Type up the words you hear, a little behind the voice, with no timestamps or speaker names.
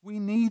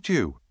need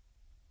you."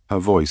 Her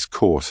voice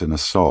caught in a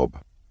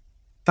sob.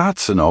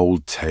 "That's an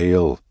old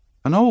tale,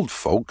 an old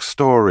folk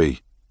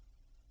story."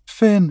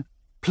 "Finn,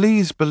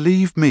 please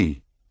believe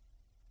me."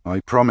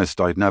 "I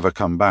promised I'd never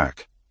come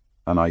back,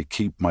 and I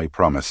keep my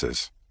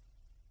promises."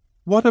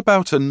 "What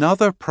about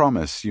another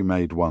promise you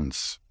made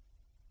once?"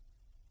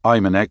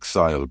 "I'm an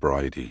exile,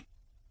 Bridie."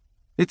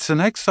 "It's an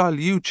exile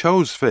you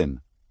chose,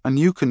 Finn, and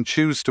you can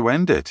choose to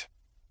end it."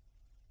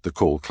 The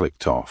call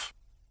clicked off.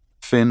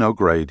 Finn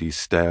O'Grady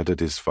stared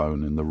at his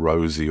phone in the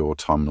rosy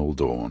autumnal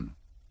dawn.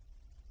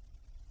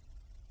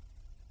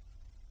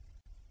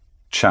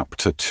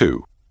 Chapter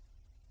 2.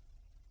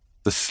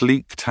 The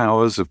sleek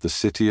towers of the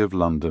City of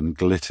London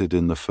glittered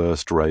in the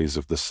first rays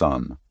of the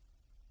sun.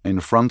 In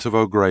front of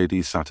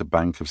O'Grady sat a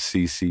bank of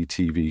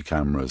CCTV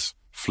cameras,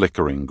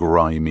 flickering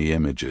grimy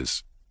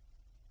images.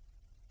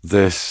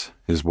 "This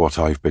is what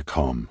I've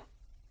become,"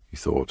 he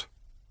thought.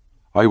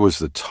 "I was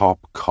the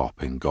top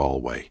cop in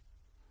Galway.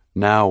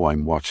 Now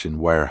I'm watching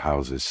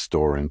warehouses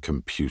storing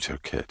computer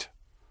kit.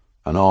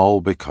 And all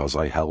because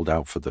I held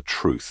out for the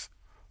truth,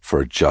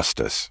 for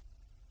justice."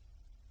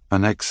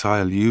 "An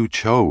exile you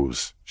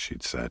chose,"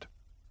 she'd said.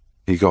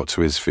 He got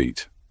to his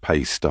feet,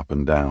 paced up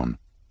and down.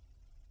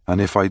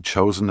 "And if I'd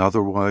chosen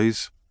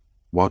otherwise,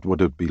 what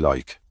would it be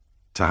like?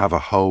 To have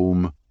a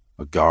home,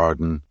 a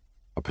garden,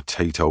 a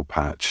potato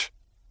patch,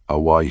 a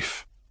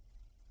wife?"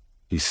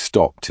 He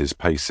stopped his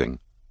pacing.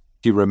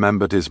 He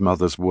remembered his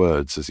mother's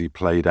words as he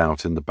played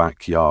out in the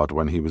backyard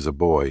when he was a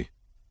boy.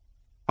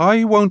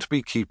 "I won't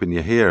be keeping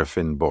you here,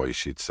 Finn boy,"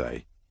 she'd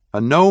say. "A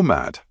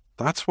nomad,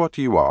 that's what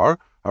you are,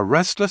 a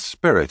restless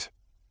spirit.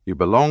 You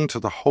belong to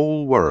the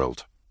whole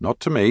world, not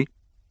to me."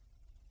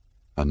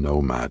 A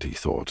nomad, he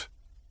thought,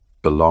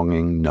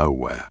 belonging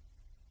nowhere.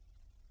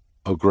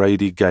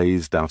 O'Grady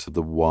gazed out of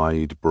the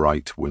wide,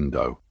 bright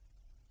window.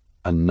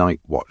 A night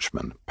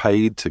watchman,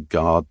 paid to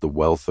guard the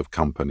wealth of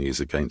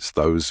companies against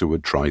those who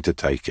would try to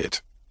take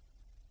it.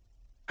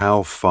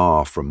 How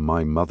far from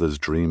my mother's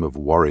dream of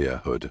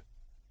warriorhood,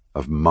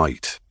 of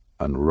might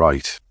and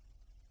right.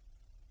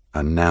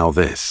 And now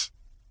this.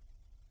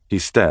 He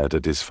stared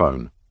at his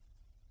phone.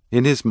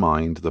 In his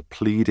mind, the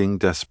pleading,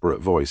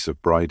 desperate voice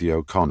of Bridie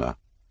O'Connor.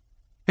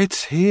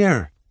 "It's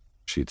here,"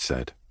 she'd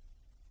said.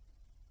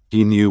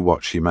 He knew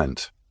what she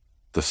meant.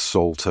 The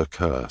Salter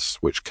curse,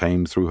 which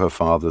came through her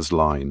father's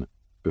line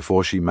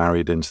before she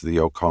married into the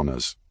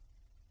O'Connors.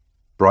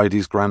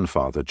 Bridie's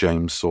grandfather,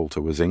 James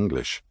Salter, was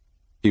English.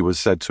 He was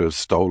said to have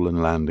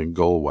stolen land in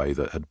Galway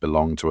that had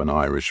belonged to an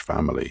Irish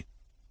family.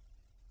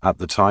 At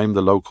the time,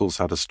 the locals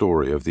had a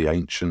story of the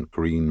ancient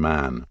Green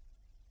Man.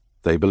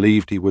 They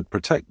believed he would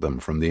protect them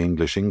from the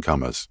English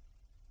incomers.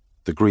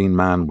 The Green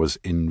Man was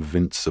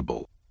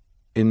invincible.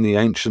 In the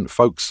ancient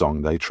folk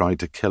song, they tried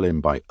to kill him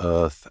by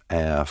earth,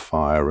 air,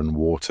 fire, and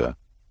water,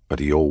 but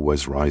he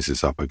always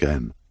rises up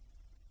again.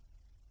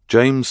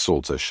 James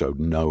Salter showed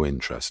no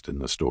interest in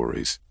the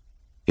stories.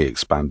 He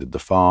expanded the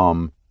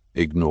farm,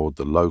 ignored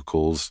the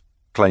locals,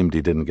 claimed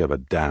he didn't give a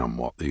damn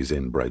what these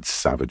inbred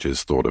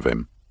savages thought of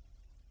him.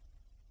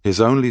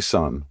 His only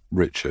son,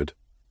 Richard,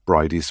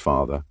 Bridie's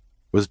father,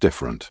 was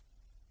different.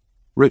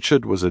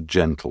 Richard was a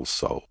gentle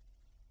soul,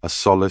 a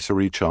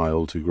solitary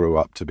child who grew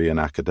up to be an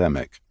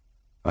academic,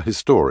 a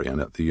historian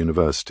at the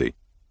university.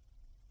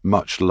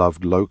 Much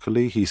loved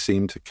locally, he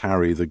seemed to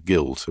carry the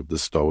guilt of the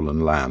stolen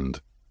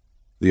land,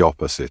 the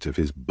opposite of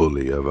his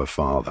bully of a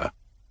father.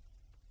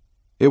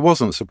 It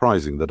wasn't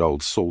surprising that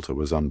old Salter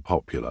was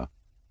unpopular,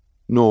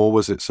 nor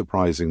was it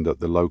surprising that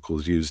the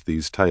locals used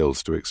these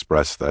tales to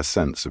express their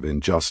sense of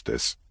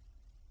injustice.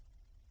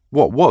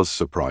 What was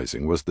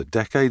surprising was that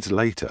decades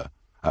later,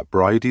 at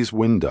Bridie's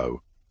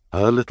window,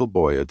 her little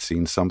boy had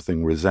seen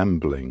something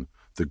resembling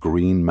the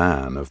Green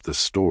Man of the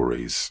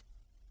stories.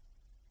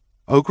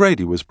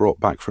 O'Grady was brought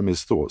back from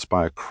his thoughts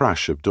by a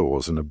crash of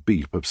doors and a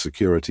beep of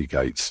security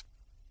gates.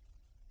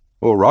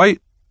 "All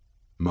right."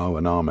 Mo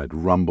and Ahmed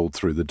rumbled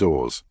through the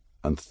doors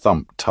and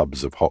thumped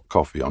tubs of hot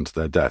coffee onto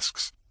their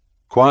desks.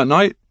 "Quiet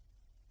night?"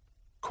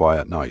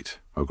 "Quiet night,"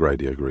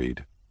 O'Grady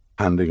agreed,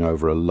 handing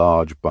over a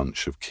large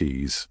bunch of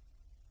keys.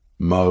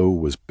 Mo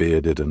was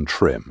bearded and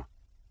trim.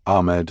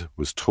 Ahmed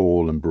was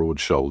tall and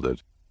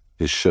broad-shouldered,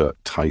 his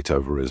shirt tight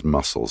over his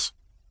muscles.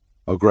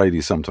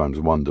 O'Grady sometimes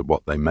wondered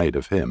what they made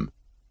of him,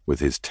 with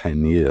his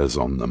 10 years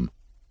on them.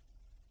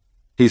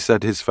 He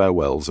said his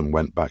farewells and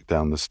went back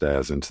down the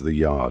stairs into the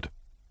yard.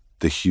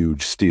 The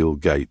huge steel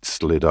gate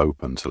slid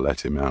open to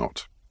let him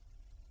out.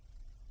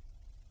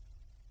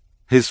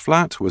 His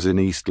flat was in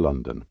East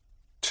London,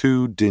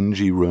 2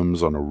 dingy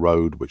rooms on a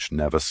road which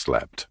never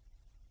slept.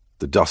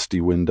 The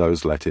dusty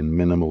windows let in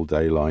minimal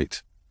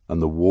daylight,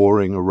 and the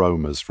warring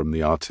aromas from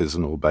the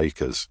artisanal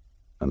bakers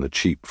and the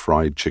cheap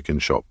fried chicken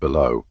shop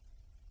below.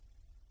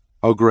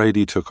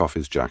 O'Grady took off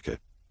his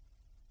jacket.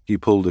 He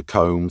pulled a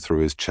comb through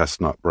his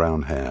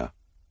chestnut-brown hair.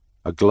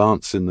 A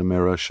glance in the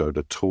mirror showed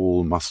a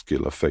tall,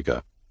 muscular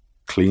figure,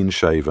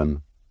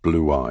 clean-shaven,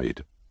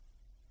 blue-eyed.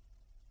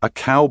 "A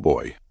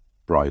cowboy,"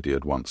 Bridie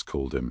had once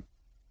called him.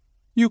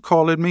 "You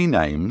calling me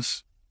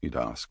names?" he'd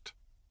asked.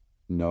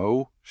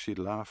 "No," she'd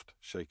laughed,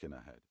 shaking her head.